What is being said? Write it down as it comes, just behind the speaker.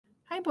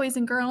boys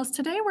and girls.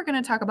 Today we're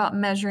going to talk about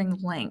measuring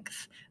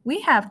length. We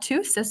have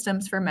two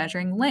systems for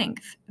measuring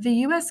length, the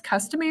U.S.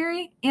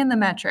 customary and the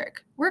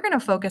metric. We're going to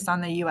focus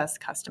on the U.S.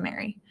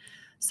 customary.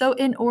 So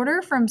in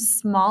order from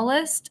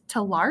smallest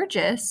to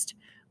largest,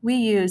 we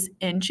use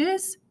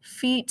inches,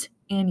 feet,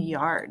 and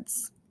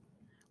yards.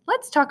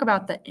 Let's talk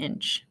about the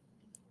inch.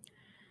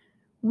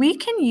 We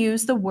can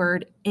use the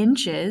word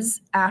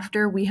inches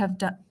after we have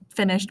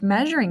finished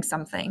measuring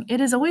something.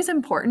 It is always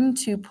important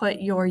to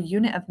put your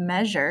unit of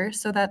measure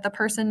so that the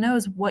person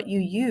knows what you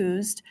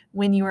used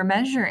when you were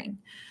measuring.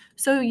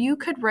 So you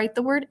could write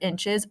the word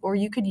inches or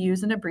you could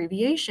use an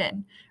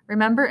abbreviation.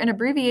 Remember, an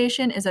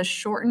abbreviation is a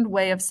shortened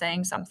way of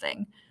saying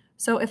something.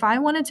 So if I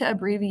wanted to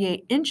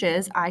abbreviate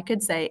inches, I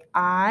could say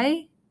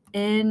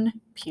I-N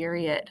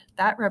period.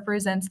 That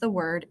represents the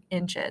word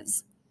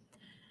inches.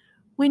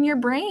 When your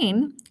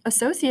brain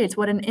associates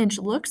what an inch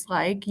looks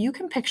like, you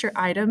can picture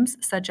items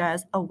such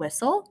as a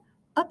whistle,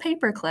 a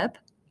paperclip,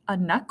 a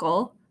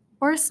knuckle,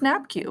 or a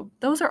snap cube.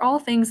 Those are all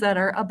things that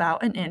are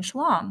about an inch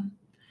long.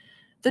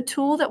 The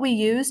tool that we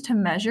use to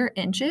measure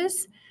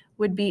inches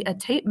would be a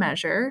tape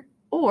measure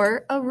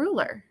or a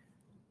ruler.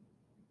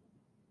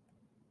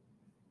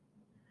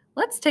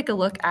 Let's take a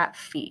look at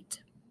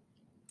feet.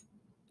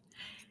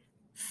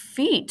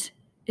 Feet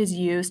is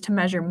used to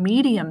measure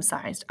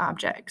medium-sized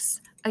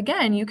objects.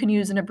 Again, you can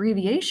use an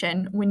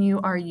abbreviation when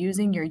you are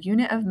using your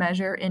unit of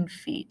measure in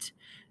feet.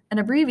 An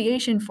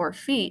abbreviation for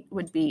feet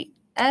would be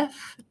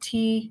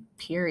FT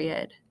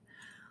period.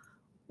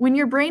 When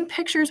your brain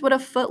pictures what a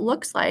foot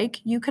looks like,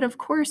 you could of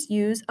course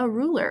use a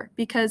ruler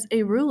because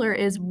a ruler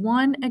is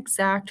one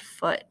exact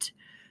foot.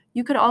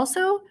 You could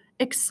also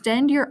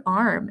extend your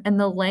arm, and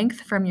the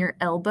length from your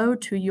elbow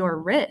to your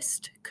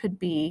wrist could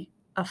be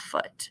a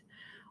foot.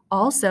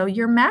 Also,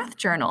 your math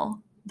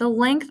journal, the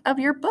length of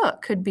your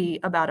book could be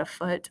about a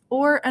foot,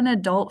 or an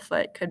adult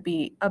foot could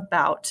be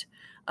about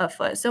a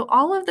foot. So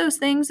all of those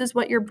things is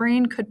what your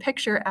brain could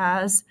picture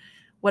as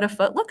what a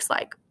foot looks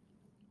like.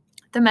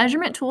 The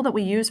measurement tool that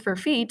we use for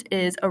feet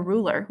is a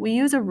ruler. We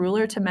use a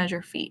ruler to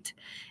measure feet.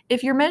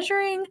 If you're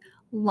measuring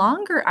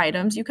longer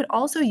items, you could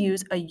also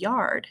use a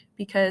yard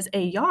because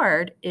a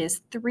yard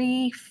is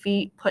 3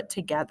 feet put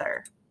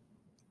together.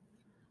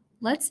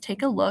 Let's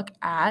take a look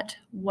at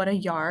what a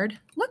yard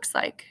looks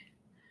like.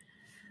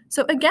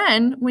 So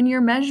again, when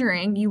you're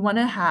measuring, you want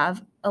to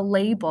have a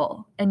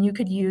label, and you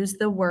could use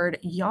the word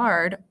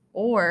yard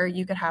or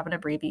you could have an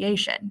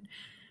abbreviation.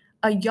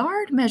 A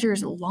yard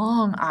measures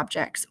long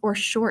objects or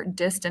short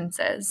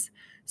distances.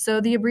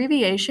 So the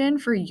abbreviation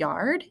for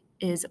yard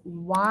is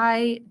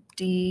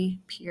YD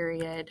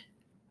period.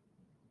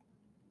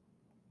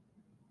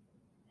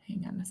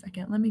 Hang on a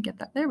second, let me get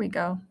that. There we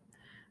go.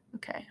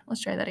 Okay,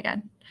 let's try that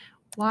again.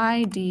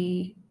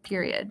 YD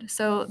period.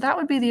 So that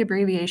would be the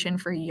abbreviation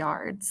for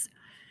yards.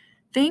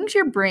 Things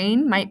your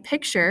brain might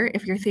picture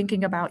if you're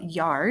thinking about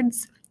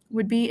yards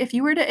would be if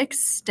you were to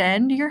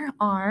extend your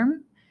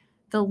arm,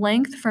 the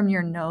length from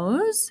your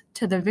nose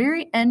to the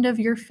very end of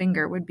your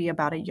finger would be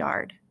about a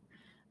yard.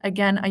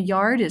 Again, a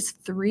yard is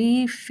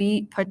 3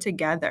 feet put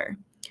together.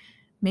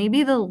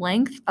 Maybe the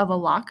length of a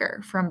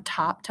locker from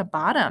top to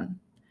bottom.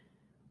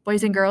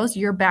 Boys and girls,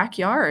 your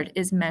backyard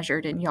is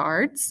measured in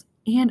yards.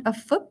 And a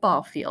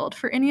football field.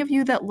 For any of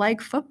you that like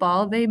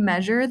football, they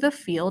measure the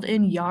field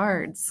in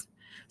yards.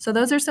 So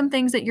those are some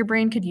things that your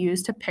brain could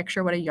use to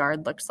picture what a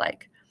yard looks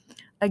like.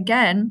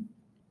 Again,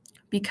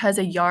 because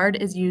a yard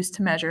is used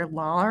to measure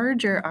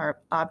larger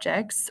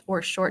objects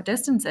or short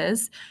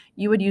distances,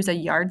 you would use a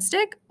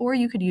yardstick or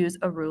you could use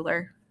a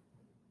ruler.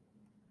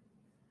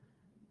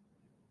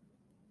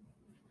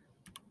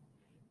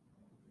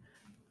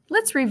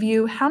 Let's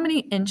review how many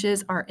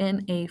inches are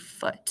in a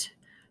foot.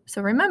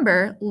 So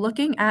remember,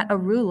 looking at a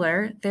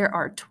ruler, there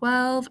are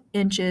 12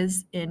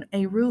 inches in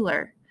a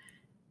ruler.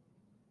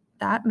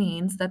 That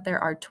means that there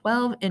are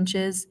 12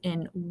 inches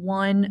in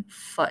 1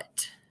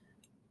 foot.